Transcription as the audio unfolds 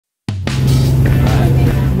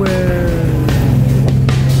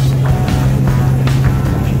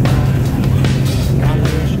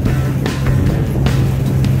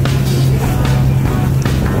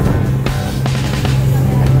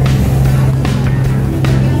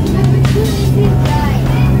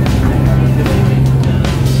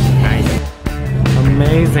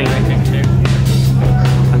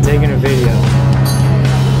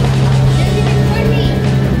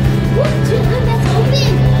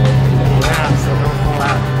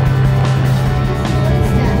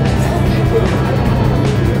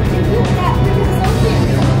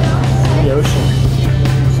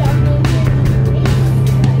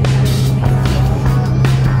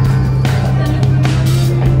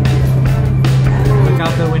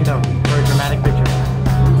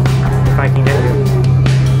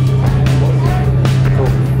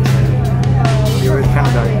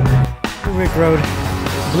road.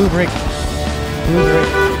 Blue brick. Blue brick.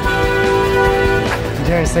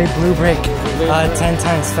 Dare I say blue brick? 10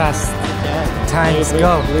 times fast. Times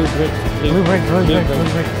go. Blue brick. Blue brick. Blue brick. Blue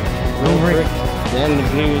brick. Blue brick. Then the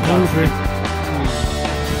blue brick.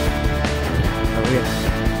 Oh yeah.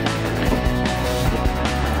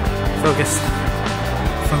 Focus.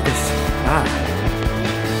 Focus. Ah.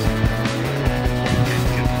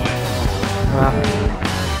 Wow.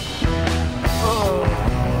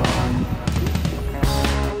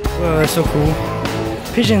 Oh, that's so cool.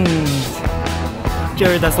 Pigeons.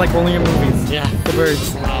 Jared, that's like only in movies. Yeah. The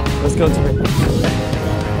birds. Let's go to it.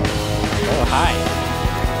 Oh, hi.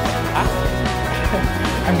 Hi.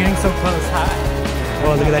 I'm getting so close. Hi.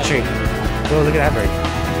 Oh, look at that tree. Oh, look at that bird.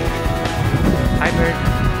 Hi, bird.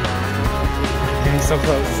 Getting so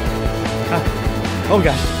close. Ah. Oh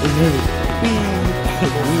gosh, it's moving.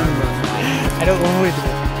 I don't know it.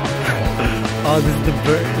 Oh, this is the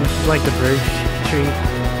bird. This is like the bird tree.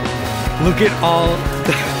 Look at all.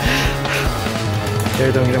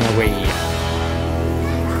 They're don't get in my way.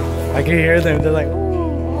 I can hear them. They're like,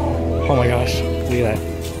 oh my gosh, look at that.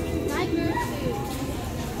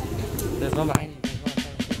 There's one behind you.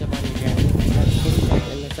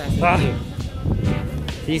 Ah.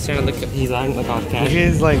 He's trying to look. He's lying like on Look cat. at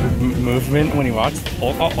his like movement when he walks.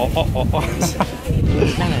 Oh.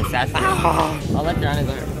 He's kind of sassy. I'll let you on his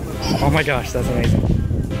arm. Oh my gosh, that's amazing.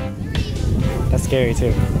 That's scary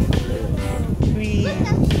too.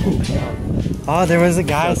 Oh, there was a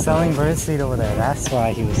guy selling birdseed over there. That's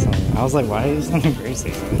why he was selling. I was like, why are you selling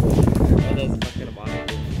birdseed?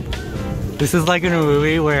 This is like in a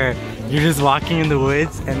movie where you're just walking in the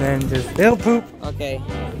woods and then just ew, poop. Okay.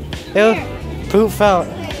 Ew, poop fell.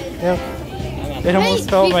 Ew. It almost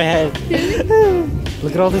fell on my head.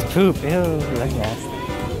 Look at all this poop. Ew, that's nasty.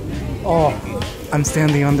 Oh, I'm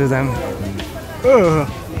standing under them. Ugh.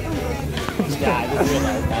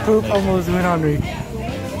 Poop almost went on me.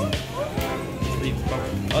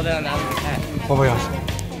 Oh, then that was the cat. Oh my gosh.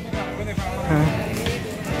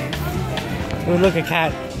 Oh, look, a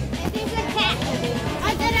cat.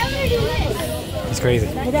 It's crazy.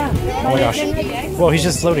 Oh my gosh. Whoa, he's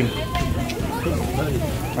just floating.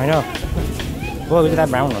 I know. Whoa, look at that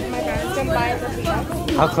brown one.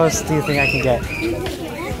 How close do you think I can get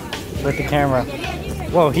with the camera?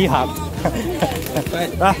 Whoa, he hopped.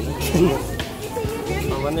 Ah.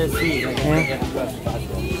 When there's seeds, I can get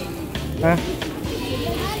the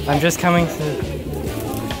I'm just coming to.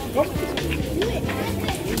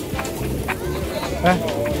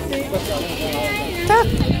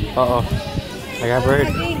 Uh-oh. I got a bird.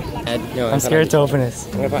 I'm scared to open this.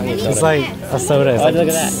 It's like a soda. It's Oh, like, look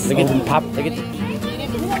at that. Look at the pop. Look at the...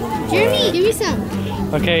 Jeremy, give me some.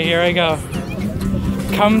 Okay, here I go.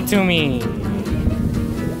 Come to me.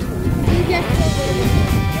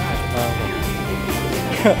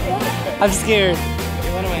 I'm scared.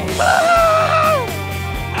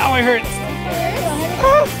 Ow, it hurts.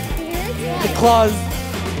 The claws.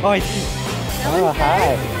 Oh, I see. Oh,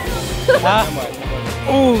 hi.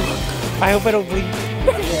 Oh, I hope I don't bleed.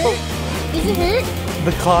 Does it hurt?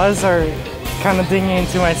 The claws are kind of digging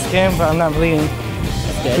into my skin, but I'm not bleeding.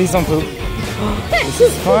 Please don't poop. This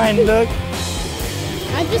is fine, look.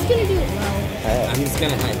 I'm just gonna do it. I'm just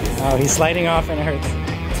gonna hide this. Oh, he's sliding off and it hurts.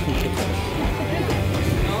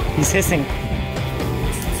 He's hissing.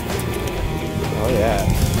 Oh yeah.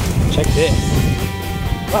 Check this.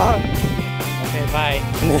 Ah. Okay, bye.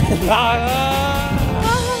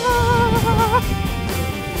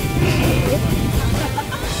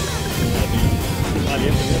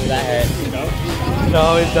 That hurt. No,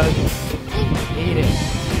 it doesn't. Eat it.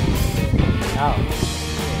 Ow.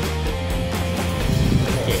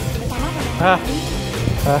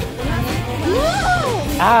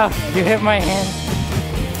 Ah, you hit my hand.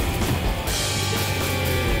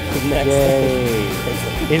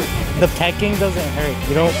 Yay. The pecking doesn't hurt.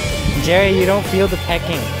 You don't, Jerry, you don't feel the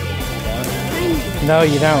pecking. No,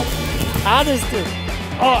 you don't. Ah, there's this.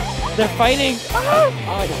 Oh, they're fighting. Ah,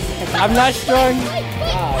 I'm not strong.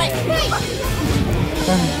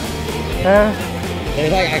 They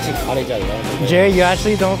like actually caught each other. Jerry, you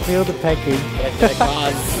actually don't feel the pecking.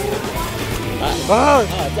 Oh, Oh,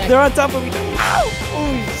 they're on top of each other. Ow!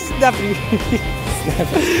 Oh, snappy.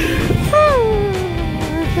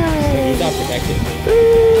 He's not protected.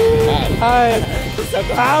 Hi.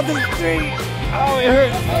 Ow, this tree. Oh, it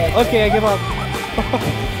hurts. Okay, I give up.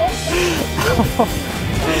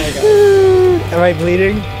 Am I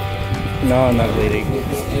bleeding? No, I'm not bleeding.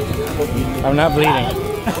 I'm not bleeding.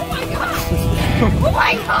 Oh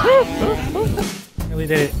my god! Really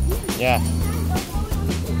did it. Yeah.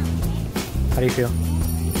 How do you feel?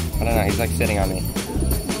 I don't know. He's like sitting on me.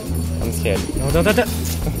 I'm scared. No, don't.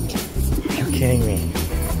 You're kidding me.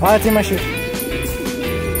 Oh, it's in my shoe.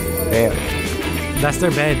 There. That's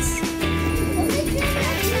their beds.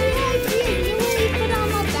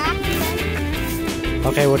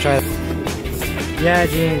 Okay, we'll try that. Yeah,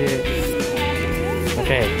 Gene did it.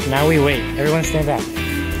 Okay, now we wait. Everyone stand back. Don't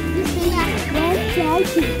try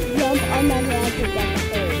to jump on my leg to get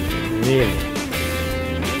the Really?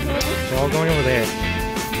 We're all going over there.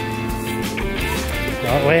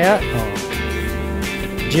 Oh, wait up. Oh.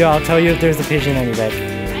 Gio, I'll tell you if there's a pigeon on your bed.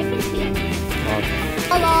 I can see it. Okay.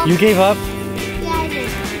 Hello? You gave up? Yeah, I did.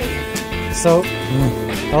 So,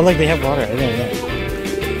 oh look, they have water. Yeah.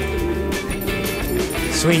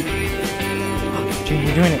 Sweet. Gene,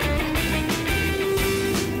 you're doing it.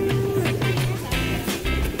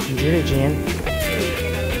 You did it, Gene.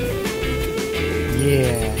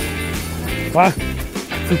 Yeah. Wow.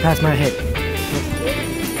 Flew past my head.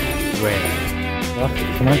 Where? Oh,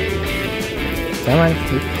 come on. Come on.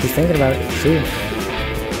 He's thinking about it. See?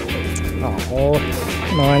 Oh,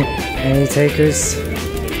 come on. Any takers?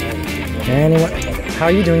 Anyone? How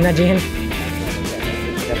are you doing that, Gene?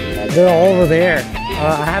 They're all over there.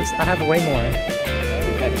 I have way more.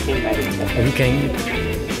 Are you kidding me?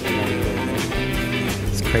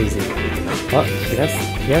 It's crazy. Oh, yes.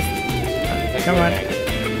 Come on. Are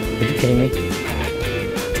you kidding me?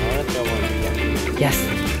 Yes.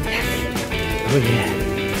 Oh yeah.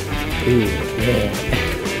 Ooh, yeah.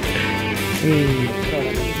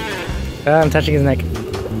 Ooh. I'm touching his neck.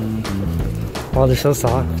 Oh, they're so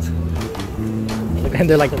soft. And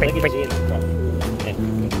they're like, pick.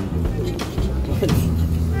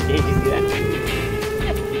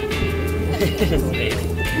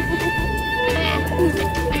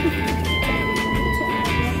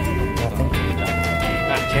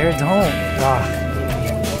 Jared, don't.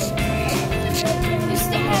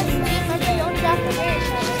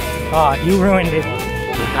 You ruined it. I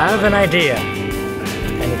have an idea.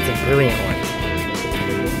 And it's a brilliant one.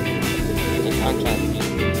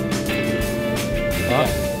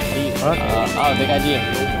 Big idea.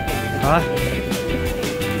 Huh?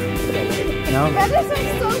 No? That is like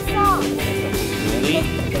so soft. Really?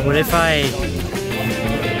 What if I...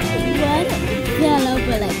 What? Fell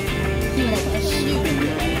over like, do like a shoe.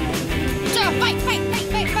 Jump, fight.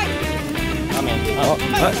 Come in.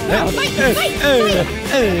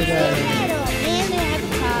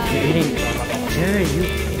 You're eating... Jared, you're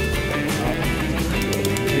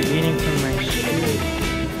eating from my shoe.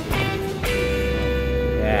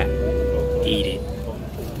 Yeah. Eat it.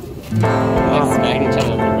 Like smacking each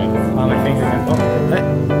other over the rings. Oh, my finger.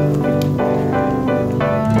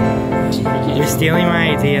 You're stealing my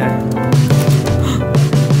idea.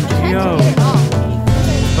 Yo.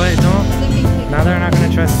 But don't. Now they're not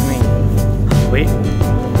gonna trust me. Wait.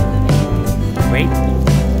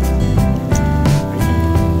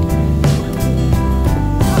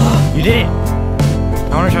 You did it.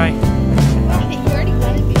 I wanna try.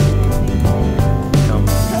 Come.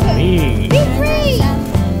 Me. Be free!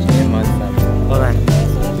 Hold on.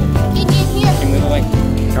 Get in here. Can move away.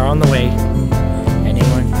 They're on the way.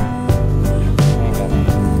 Anyone?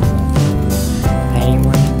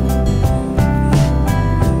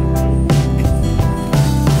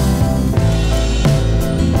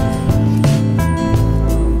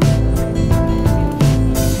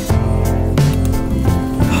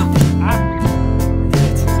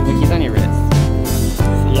 So the key's on your wrist.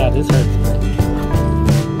 Yeah, this hurts.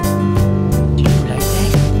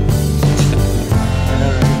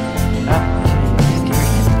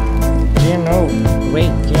 Jim, no.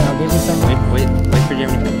 Wait, Jim, I'll give you some. Wait for Jim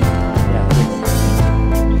to come. Yeah,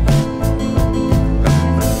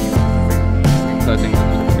 Closing the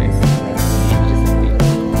face.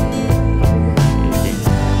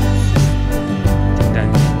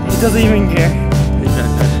 he doesn't even care.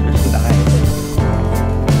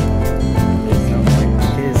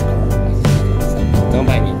 Don't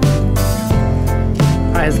bite me.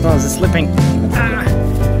 His claws are slipping. Oh,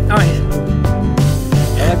 I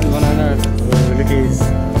like the one on Earth. look at his.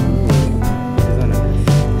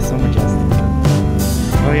 So majestic.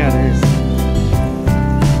 Oh yeah, there is.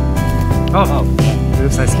 Oh.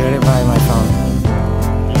 Oops, I scared it by my phone.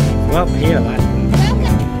 Well, he ate a lot.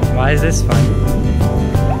 Why is this fun?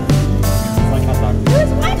 There's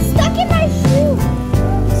one stuck in my shoe.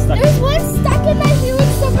 There's one stuck in my shoe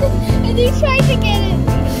and they tried to get it.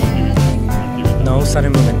 No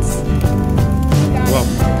sudden movements. Whoa,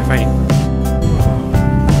 they're fighting.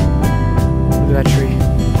 Look at that tree.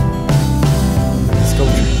 The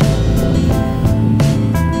sculpture.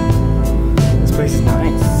 This place is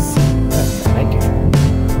nice. I like it.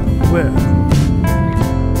 Where?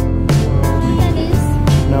 That is.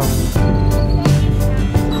 No.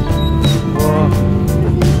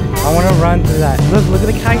 run through that. Look at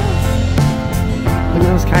the kites. Look at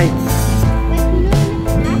those kites.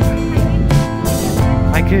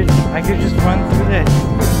 I could just run through this.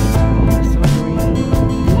 It's so green.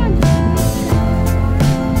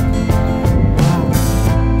 Wow.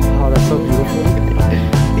 Oh, that's so beautiful.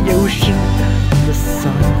 The ocean, the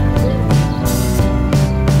sun.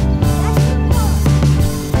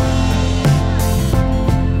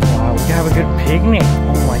 Wow, we can have a good picnic.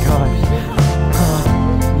 Oh my gosh.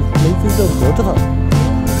 This place is so beautiful.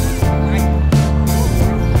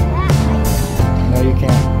 No, you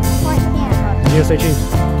can't. You say cheese.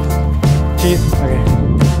 Cheese? Okay.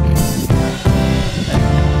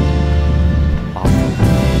 Awesome.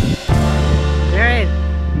 Jared!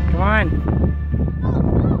 Come on!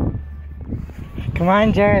 Come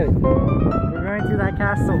on, Jared! We're going to that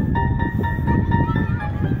castle.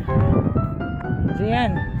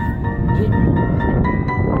 Jan!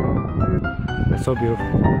 That's so beautiful.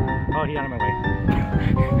 Oh, he got in my way.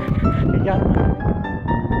 He got in my way.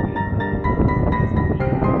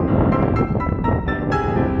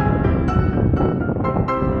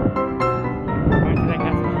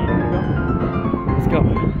 Go.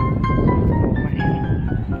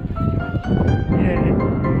 Yeah.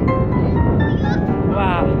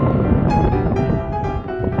 Wow.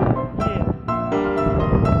 Yeah.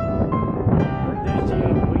 There's Gio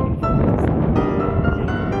waiting for us.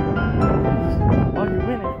 Yeah. Oh, you're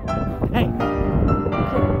winning. Hey.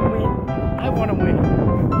 Win. I want to win.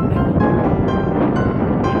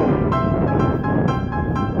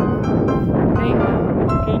 Hey.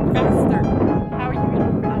 Okay, faster. How are you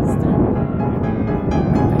getting faster?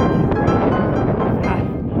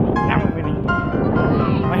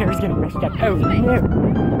 Getting messed up. Oh no!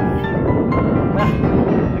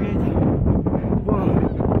 Okay. Whoa.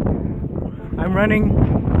 I'm running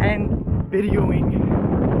and videoing.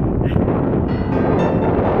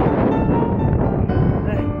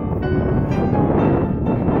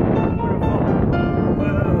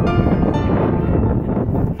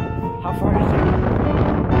 How far is it?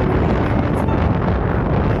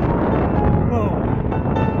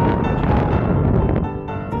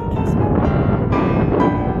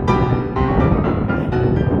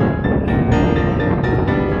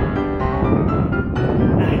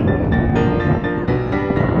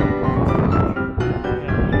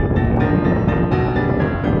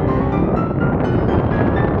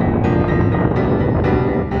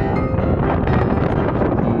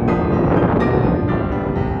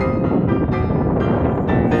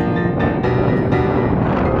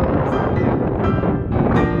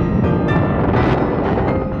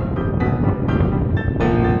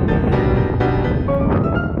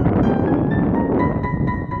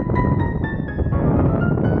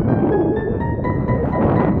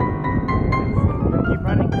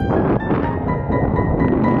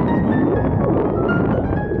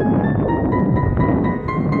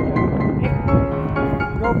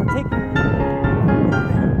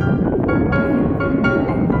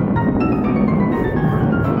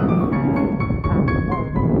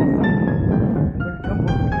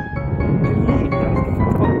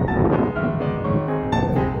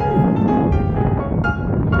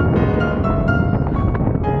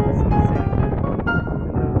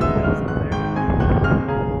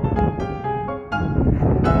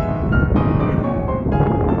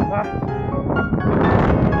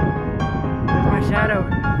 Shadow.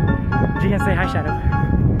 Gian, say hi, Shadow.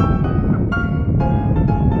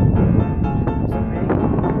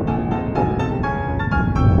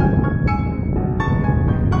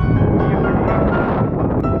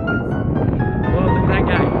 Whoa, look at that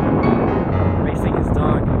guy. Racing his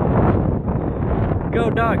dog. Go,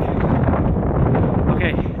 dog.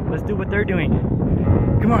 Okay, let's do what they're doing.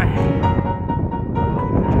 Come on.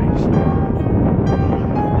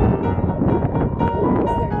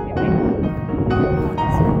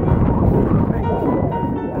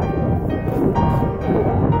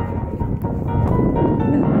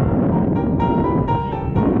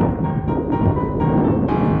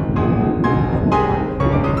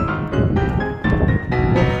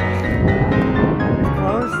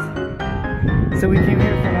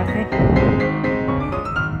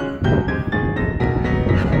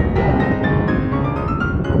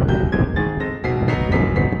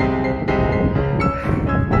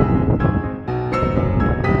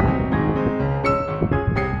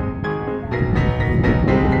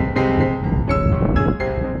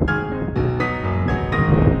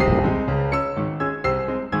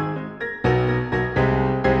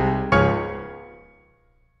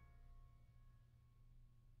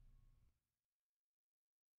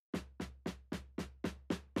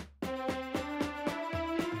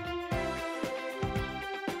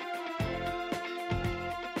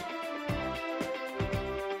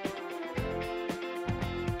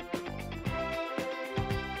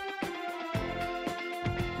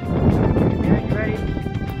 ready.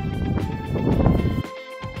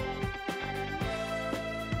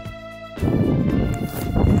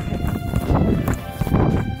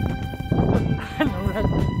 I know, right?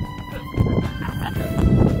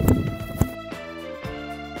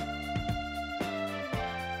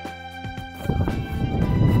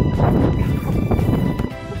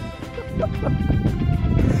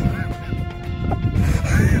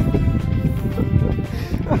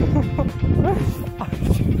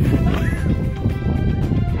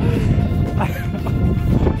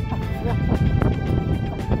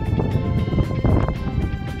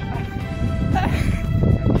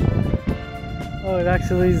 Oh, it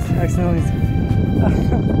actually is accidentally.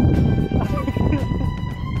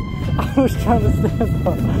 I was trying to stand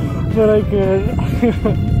up, but I couldn't.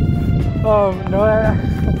 No, I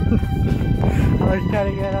was trying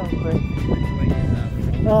to get up, but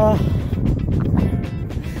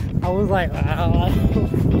I was like,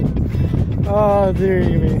 oh, dear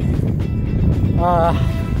me.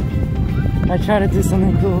 I tried to do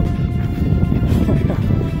something cool.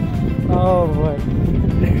 Oh boy.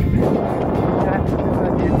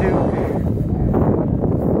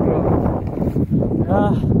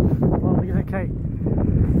 Oh, look at that kite.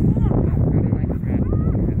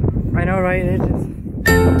 I know, right? It just.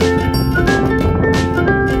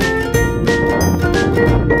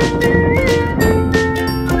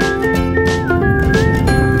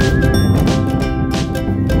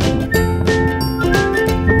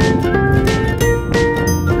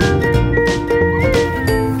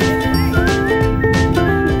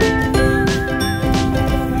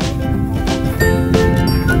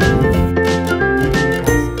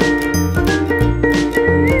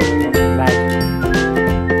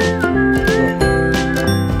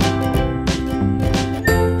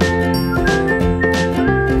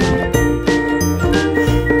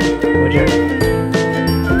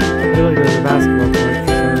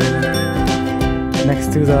 Next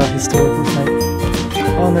to the historical site.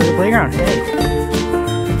 Oh, and there's a playground. Hey,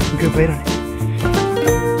 you could play on it. Oh,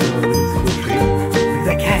 this is a cool tree. Look at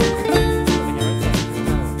that cat.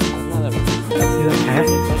 See that cat?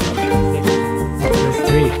 Oh, there's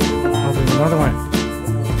three. Oh, there's another one.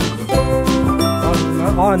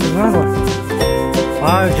 Oh, and there's another one.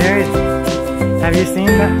 Wow, Jared, have you seen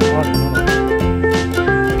that? Oh, there's another one.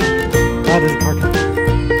 Oh, there's a car coming.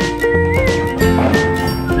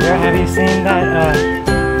 Have you seen that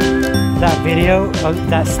that video of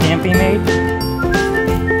that Stampy made?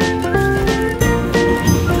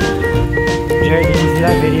 Jared, did you see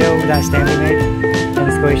that video that Stampy made in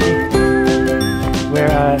Squishy?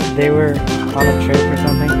 Where they were on a trip or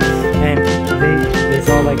something and they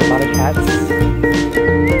saw like a lot of cats.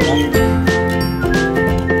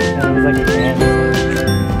 And it was like a band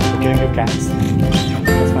looking at cats.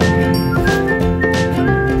 That's fine.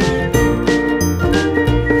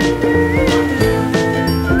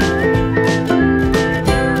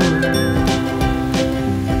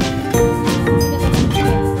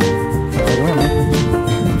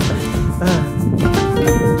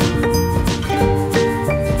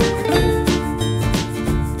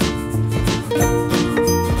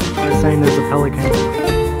 There's a pelican.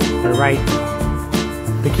 They're right.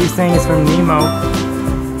 They keep saying it's from Nemo.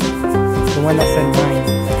 The one that said mine.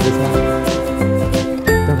 It's not.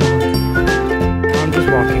 I'm just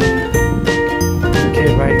walking. Okay,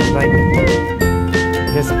 right. It's like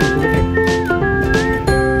this.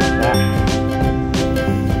 Yeah.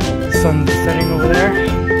 Sun's setting.